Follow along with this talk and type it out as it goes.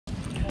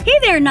Hey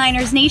there,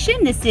 Niners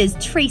Nation. This is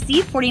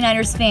Tracy,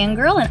 49ers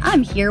fangirl, and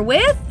I'm here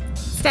with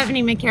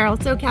Stephanie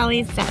McCarroll, so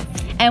Callie Steph.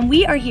 And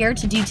we are here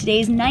to do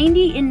today's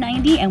 90 in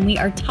 90, and we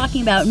are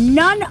talking about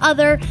none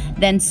other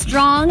than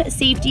strong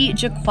safety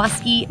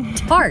Jaquiski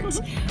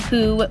Tartt,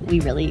 who we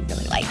really,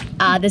 really like.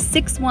 The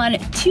 6'1",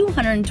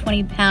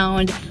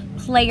 220-pound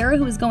player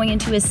who is going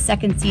into his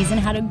second season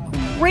had a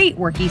great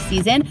rookie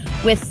season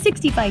with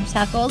 65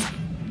 tackles,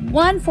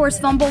 1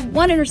 forced fumble,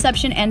 1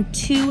 interception, and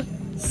 2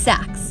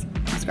 sacks.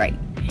 It's great.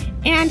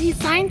 And he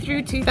signed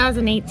through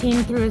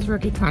 2018 through his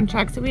rookie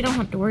contract, so we don't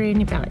have to worry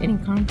about any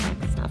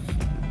contract stuff.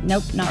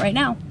 Nope, not right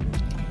now.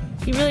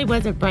 He really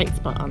was a bright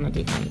spot on the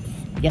defense.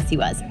 Yes, he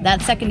was.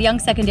 That young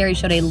secondary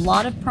showed a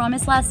lot of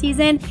promise last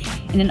season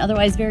in an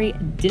otherwise very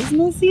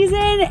dismal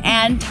season,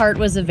 and Tartt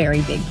was a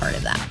very big part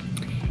of that.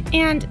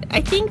 And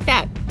I think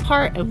that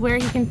part of where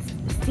he can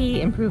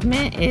see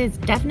improvement is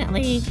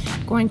definitely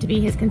going to be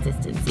his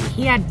consistency.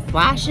 He had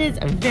flashes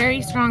of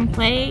very strong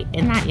play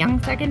in that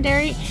young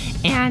secondary,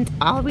 and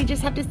all we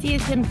just have to see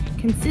is him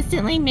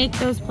consistently make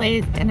those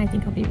plays, and I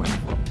think he'll be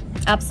wonderful.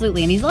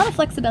 Absolutely, and he's a lot of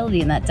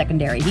flexibility in that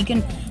secondary. He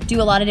can do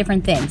a lot of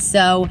different things.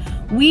 So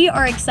we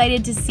are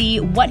excited to see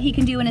what he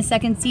can do in his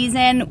second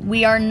season.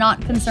 We are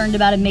not concerned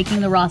about him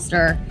making the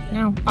roster.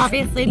 No,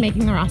 obviously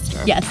making the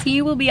roster. Yes,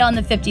 he will be on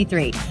the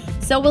 53.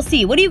 So we'll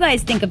see. What do you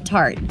guys think of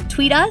Tartt?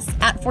 Tweet us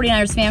at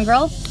 49ers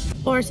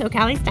Fangirl. Or so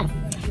Callie Steph.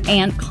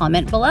 And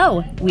comment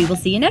below. We will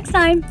see you next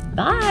time.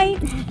 Bye.